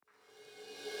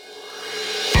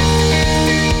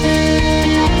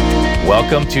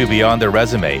Welcome to Beyond the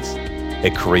Resumes, a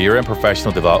career and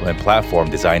professional development platform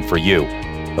designed for you,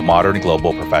 the modern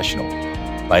global professional.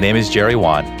 My name is Jerry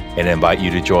Wan, and I invite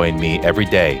you to join me every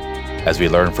day as we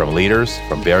learn from leaders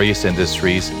from various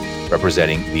industries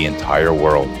representing the entire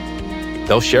world.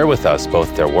 They'll share with us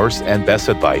both their worst and best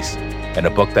advice and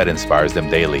a book that inspires them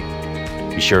daily.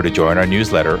 Be sure to join our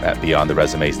newsletter at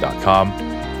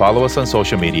beyondtheresumes.com, follow us on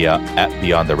social media at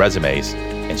Beyond the Resumes,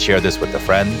 and share this with a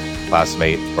friend,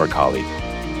 classmate, or colleague.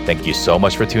 Thank you so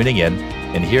much for tuning in,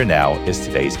 and here now is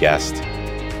today's guest.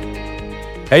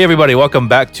 Hey everybody, welcome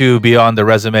back to Beyond the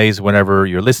Resumes. Whenever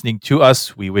you're listening to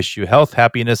us, we wish you health,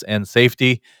 happiness, and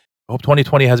safety. I hope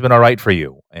 2020 has been all right for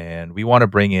you. And we want to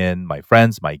bring in my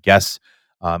friends, my guests,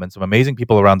 and some amazing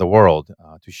people around the world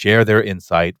to share their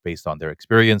insight based on their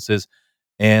experiences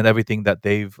and everything that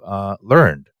they've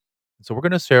learned. So we're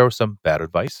going to share some bad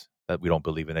advice that we don't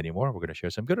believe in anymore. We're going to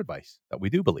share some good advice that we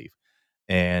do believe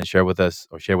and share with us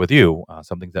or share with you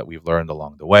something that we've learned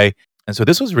along the way. And so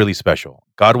this was really special.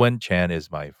 Godwin Chan is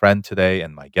my friend today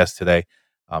and my guest today.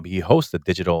 He hosts the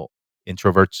Digital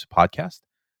Introverts podcast.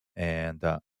 And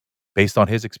based on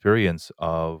his experience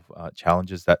of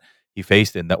challenges that he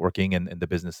faced in networking and in the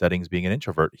business settings, being an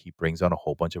introvert, he brings on a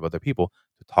whole bunch of other people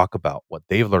to talk about what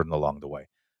they've learned along the way.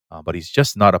 But he's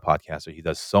just not a podcaster. He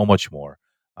does so much more.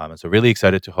 And so really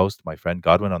excited to host my friend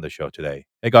Godwin on the show today.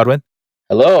 Hey, Godwin.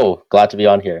 Hello, glad to be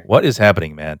on here. What is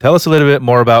happening, man? Tell us a little bit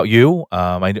more about you.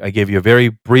 I gave you a very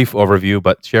brief overview,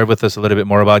 but share with us a little bit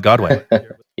more about Godwin.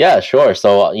 Yeah, sure.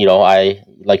 So,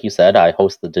 like you said, I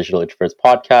host the Digital Introverts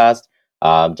podcast.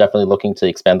 Definitely looking to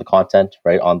expand the content,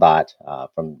 right, on that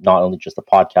from not only just the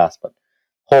podcast, but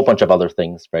a whole bunch of other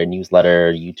things, right?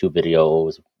 Newsletter, YouTube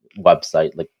videos,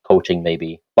 website, like coaching,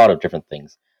 maybe a lot of different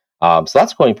things. So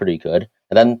that's going pretty good.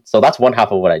 And then, so that's one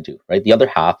half of what I do, right? The other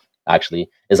half actually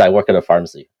is I work at a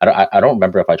pharmacy. I don't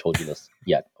remember if I told you this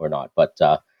yet or not, but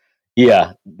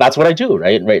yeah, that's what I do,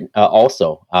 right? Right.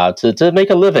 Also, to make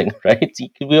a living, right?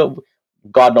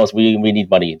 God knows we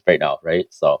need money right now, right?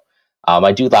 So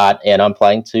I do that, and I'm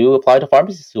planning to apply to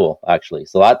pharmacy school actually.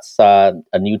 So that's a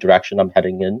new direction I'm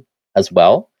heading in as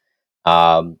well.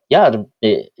 To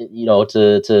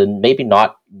maybe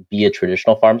not be a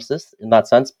traditional pharmacist in that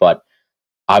sense, but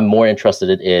I'm more interested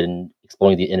in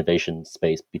exploring the innovation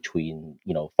space between,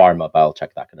 pharma, biotech,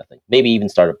 that kind of thing. Maybe even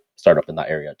startup in that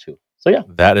area too. So yeah.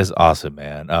 That is awesome,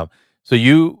 man. So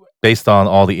you, based on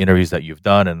all the interviews that you've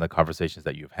done and the conversations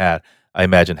that you've had, I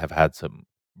imagine have had some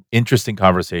interesting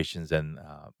conversations, and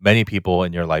many people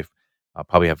in your life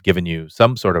probably have given you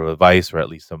some sort of advice or at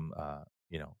least some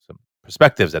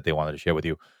perspectives that they wanted to share with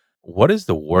you. What is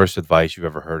the worst advice you've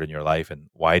ever heard in your life, and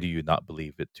why do you not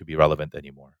believe it to be relevant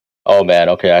anymore? Oh man,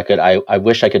 okay. I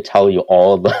wish I could tell you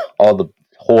all the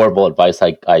horrible advice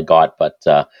I got, but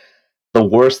the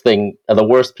worst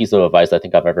piece of advice I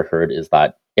think I've ever heard is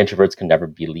that introverts can never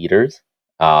be leaders.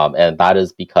 And that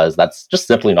is because that's just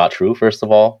simply not true, first of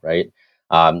all, right?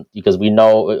 Because we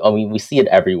know, I mean, we see it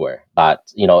everywhere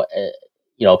that,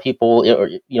 people,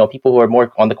 people who are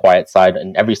more on the quiet side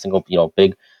in every single,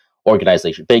 big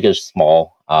organization, big or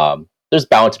small, there's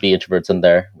bound to be introverts in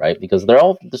there, right? Because they're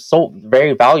so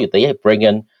very valued. They bring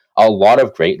in a lot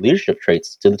of great leadership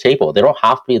traits to the table. They don't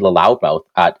have to be the loudmouth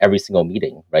at every single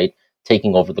meeting, right?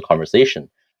 Taking over the conversation.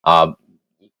 They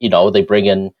bring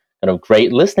in kind of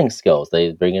great listening skills.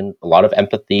 They bring in a lot of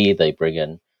empathy. They bring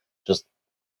in just,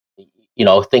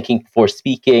 thinking before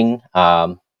speaking,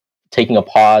 taking a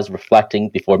pause, reflecting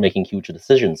before making huge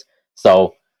decisions.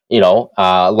 So,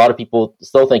 a lot of people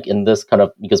still think in this kind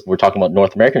of, because we're talking about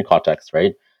North American context,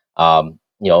 right?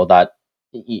 Extroverts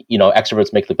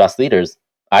make the best leaders.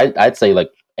 I'd say like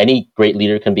any great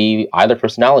leader can be either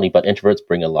personality, but introverts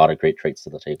bring a lot of great traits to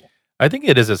the table. I think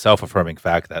it is a self-affirming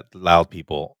fact that loud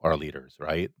people are leaders,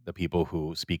 right? The people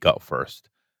who speak up first,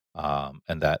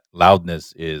 and that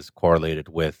loudness is correlated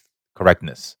with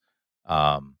correctness.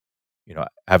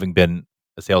 Having been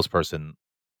a salesperson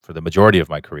for the majority of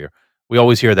my career, we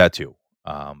always hear that too.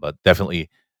 But definitely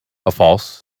a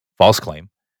false claim.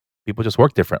 People just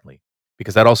work differently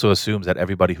because that also assumes that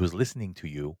everybody who's listening to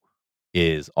you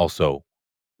is also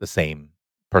the same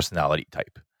personality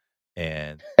type.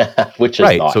 And Which is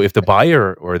right. not. So if the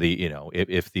buyer or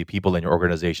if the people in your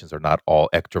organizations are not all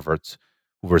extroverts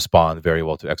who respond very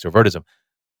well to extrovertism,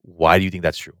 why do you think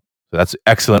that's true? So that's an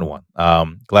excellent one.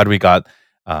 Glad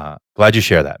you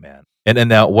share that, man. And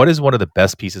now, what is one of the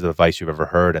best pieces of advice you've ever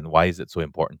heard, and why is it so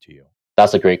important to you?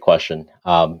 That's a great question.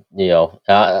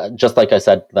 Just like I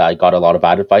said, that I got a lot of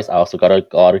bad advice. I also got a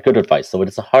lot of good advice. So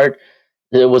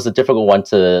it was a difficult one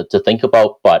to think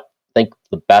about, but I think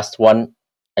the best one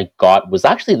I got was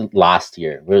actually last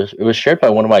year. It was shared by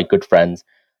one of my good friends.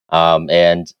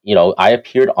 And I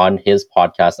appeared on his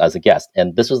podcast as a guest,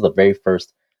 and this was the very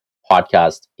first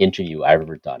podcast interview I've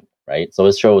ever done. Right, so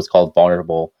his show is called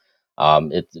Vulnerable.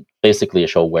 It's basically a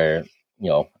show where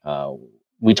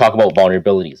we talk about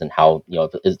vulnerabilities and how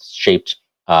it's shaped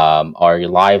our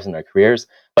lives and our careers.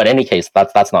 But in any case,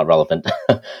 that's not relevant.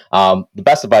 The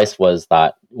best advice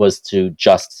was to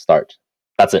just start.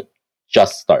 That's it.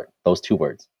 Just start. Those two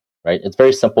words. Right. It's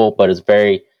very simple, but it's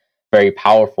very, very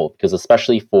powerful, because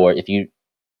especially for if you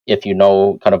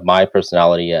know kind of my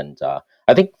personality, and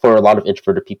I think for a lot of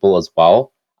introverted people as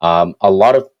well, a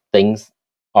lot of things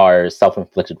are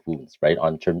self-inflicted wounds, right?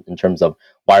 In terms of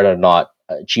why they're not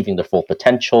achieving their full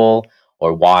potential,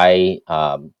 or why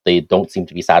they don't seem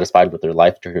to be satisfied with their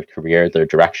life, their career, their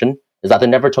direction, is that they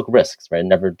never took risks, right?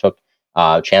 Never took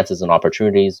chances and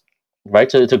opportunities, right,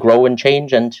 to grow and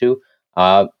change, and to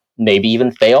maybe even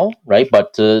fail, right?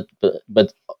 But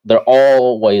they're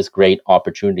always great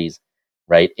opportunities,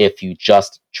 right? If you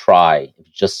just try, if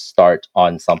you just start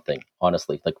on something.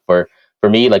 Honestly, like for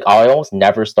me, like I almost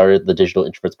never started the Digital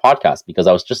Introverts podcast, because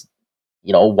I was just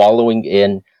wallowing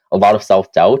in a lot of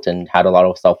self-doubt and had a lot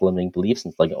of self-limiting beliefs.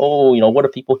 And it's like, oh, what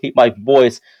if people hate my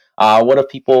voice? What if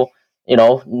people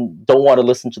don't want to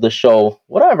listen to the show?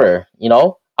 Whatever.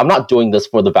 I'm not doing this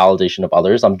for the validation of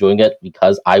others. I'm doing it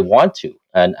because I want to,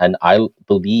 and I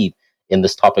believe in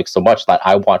this topic so much that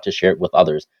I want to share it with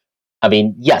others. I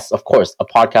mean, yes, of course, a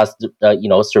podcast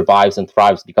survives and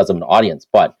thrives because of an audience.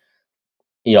 But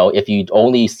if you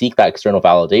only seek that external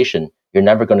validation, you're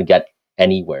never going to get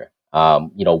anywhere.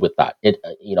 With that,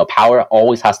 power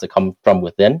always has to come from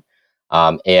within.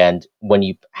 And when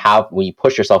you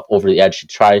push yourself over the edge to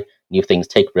try new things,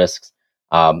 take risks,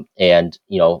 and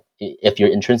if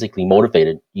you're intrinsically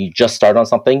motivated, you just start on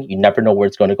something. You never know where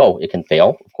it's going to go. It can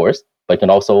fail, of course, but it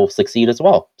can also succeed as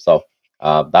well. So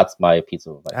that's my piece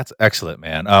of advice. That's excellent,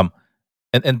 man.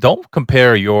 And don't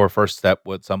compare your first step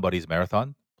with somebody's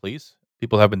marathon, please.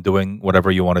 People have been doing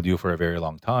whatever you want to do for a very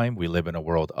long time. We live in a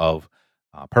world of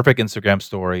perfect Instagram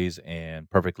stories and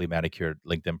perfectly manicured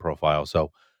LinkedIn profiles.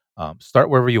 So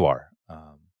start wherever you are.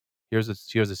 Here's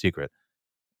the secret.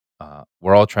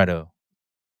 We're all trying to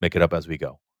make it up as we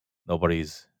go.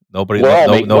 Nobody's nobody We're no, all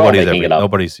no make, we're all nobody's making every it up.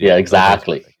 nobody's Yeah, nobody's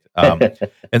exactly. perfect.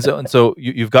 And so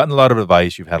you've gotten a lot of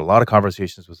advice. You've had a lot of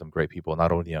conversations with some great people,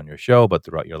 not only on your show but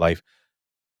throughout your life.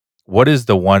 What is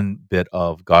the one bit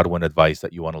of Godwin advice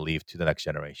that you want to leave to the next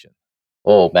generation?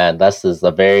 Oh man, this is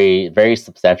a very, very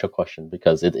substantial question,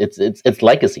 because it's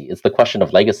legacy. It's the question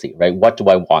of legacy, right? What do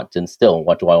I want to instill?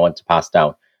 What do I want to pass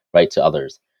down, right, to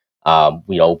others?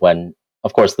 When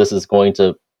of course this is going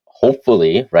to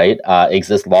hopefully, right,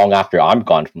 exist long after I'm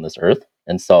gone from this earth.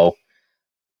 And so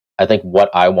I think what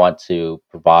I want to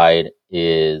provide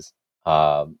is,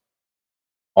 um,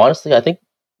 honestly, I think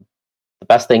the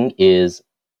best thing is,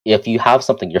 if you have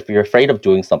something, if you're afraid of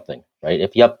doing something, right?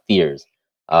 If you have fears,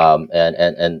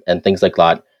 and things like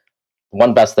that,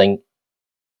 one best thing,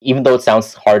 even though it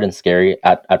sounds hard and scary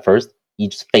at first, you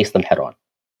just face them head on.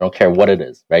 I don't care what it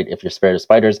is, right? If you're scared of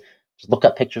spiders, just look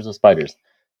at pictures of spiders,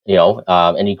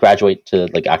 and you graduate to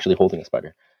like actually holding a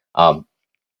spider. Um,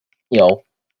 you know,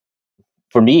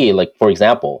 for me, like for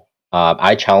example,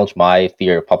 I challenge my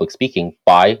fear of public speaking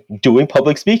by doing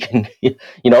public speaking.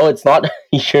 It's not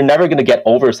you're never going to get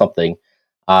over something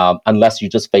unless you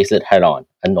just face it head on,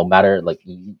 and no matter like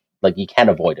you can't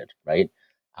avoid it, right?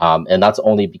 And that's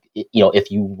only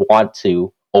if you want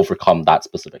to overcome that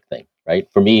specific thing, right?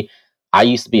 For me, I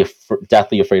used to be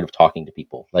deathly afraid of talking to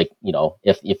people. Like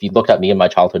if you looked at me in my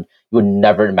childhood, you would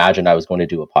never imagine I was going to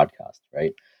do a podcast,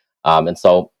 right? And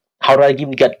so how do I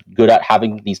even get good at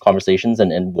having these conversations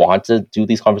and want to do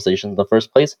these conversations in the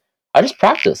first place? I just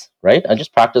practice, right? I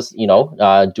just practice,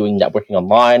 doing networking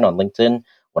online, on LinkedIn,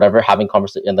 whatever, having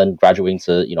conversation, and then graduating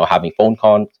to, having phone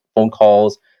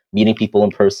calls, meeting people in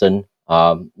person.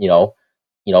 I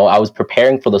was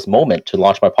preparing for this moment to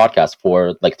launch my podcast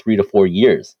for like 3 to 4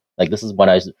 years. Like this is when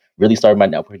I really started my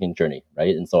networking journey,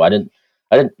 right? And so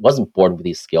wasn't born with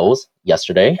these skills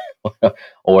yesterday,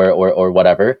 or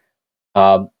whatever.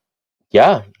 Um,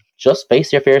 yeah, just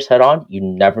face your fears head on. You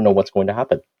never know what's going to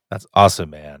happen. That's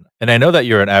awesome, man. And I know that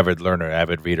you're an avid learner,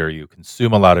 avid reader. You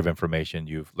consume a lot of information.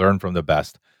 You've learned from the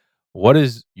best. What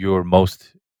is your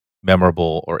most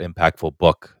memorable or impactful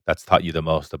book that's taught you the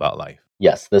most about life?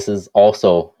 Yes, this is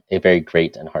also a very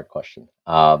great and hard question.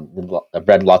 I've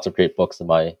read lots of great books in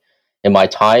my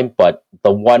time, but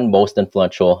the one most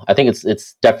influential, I think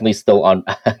it's definitely still on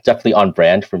definitely on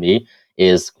brand for me,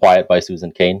 is Quiet by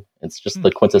Susan Cain. It's just Hmm.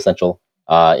 the quintessential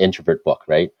introvert book,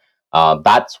 right?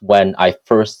 That's when I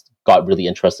first got really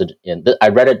interested in. I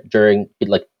read it during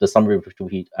like the summer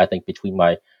between, I think, between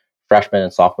my freshman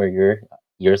and sophomore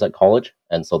years at college,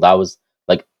 and so that was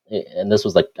like, and this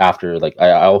was like after like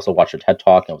I also watched a TED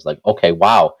talk and I was like, okay,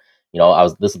 wow,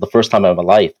 this is the first time in my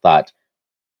life that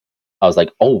I was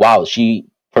like, oh wow, she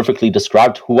perfectly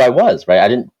described who I was, right? I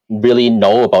didn't really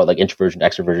know about like introversion,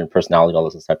 extroversion, personality, all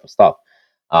this type of stuff.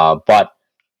 But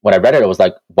when I read it, it was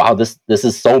like, wow, this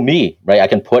is so me, right? I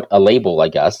can put a label, I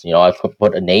guess. I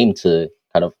put a name to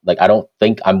kind of like, I don't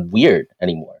think I'm weird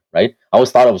anymore, right? I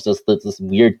always thought I was just this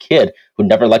weird kid who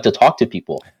never liked to talk to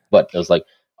people, but it was like,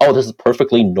 oh, this is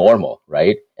perfectly normal,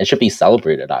 right? And should be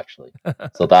celebrated, actually.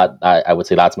 So that I would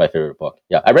say that's my favorite book.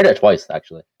 Yeah, I read it twice,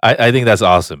 actually. I think that's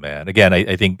awesome, man. Again,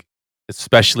 I think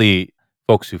especially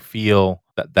folks who feel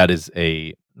that is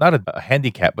not a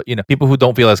handicap, but people who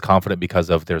don't feel as confident because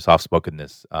of their soft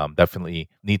spokenness, definitely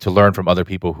need to learn from other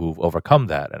people who've overcome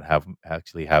that and have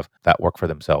that work for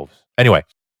themselves. Anyway,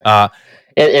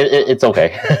 it's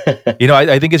okay.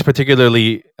 I think it's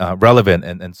particularly relevant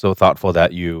and so thoughtful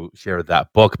that you shared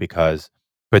that book, because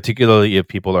particularly if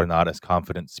people are not as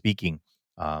confident speaking,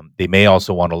 they may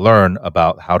also want to learn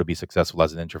about how to be successful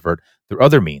as an introvert through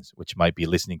other means, which might be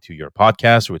listening to your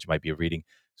podcast, or which might be reading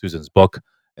Susan's book.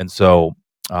 And so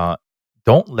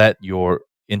don't let your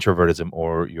introvertism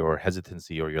or your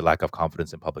hesitancy or your lack of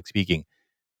confidence in public speaking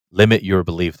limit your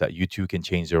belief that you too can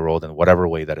change your world in whatever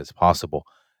way that is possible.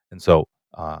 And so,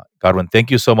 Godwin, thank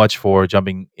you so much for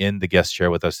jumping in the guest chair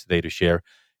with us today to share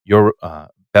your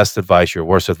best advice, your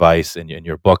worst advice in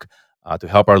your book, to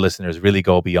help our listeners really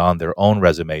go beyond their own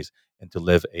resumes and to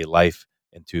live a life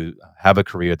and to have a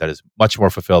career that is much more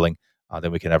fulfilling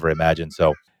than we can ever imagine.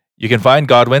 So you can find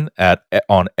Godwin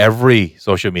on every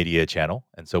social media channel.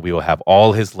 And so we will have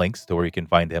all his links to where you can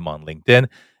find him on LinkedIn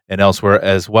and elsewhere,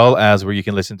 as well as where you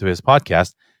can listen to his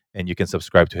podcast. And you can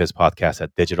subscribe to his podcast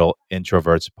at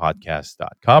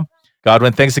digitalintrovertspodcast.com.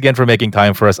 Godwin, thanks again for making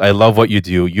time for us. I love what you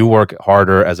do. You work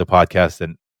harder as a podcast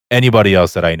than anybody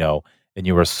else that I know. And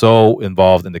you are so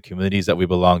involved in the communities that we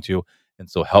belong to and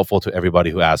so helpful to everybody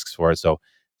who asks for it. So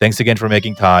thanks again for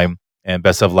making time, and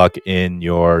best of luck in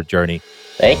your journey.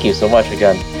 Thank you so much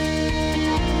again.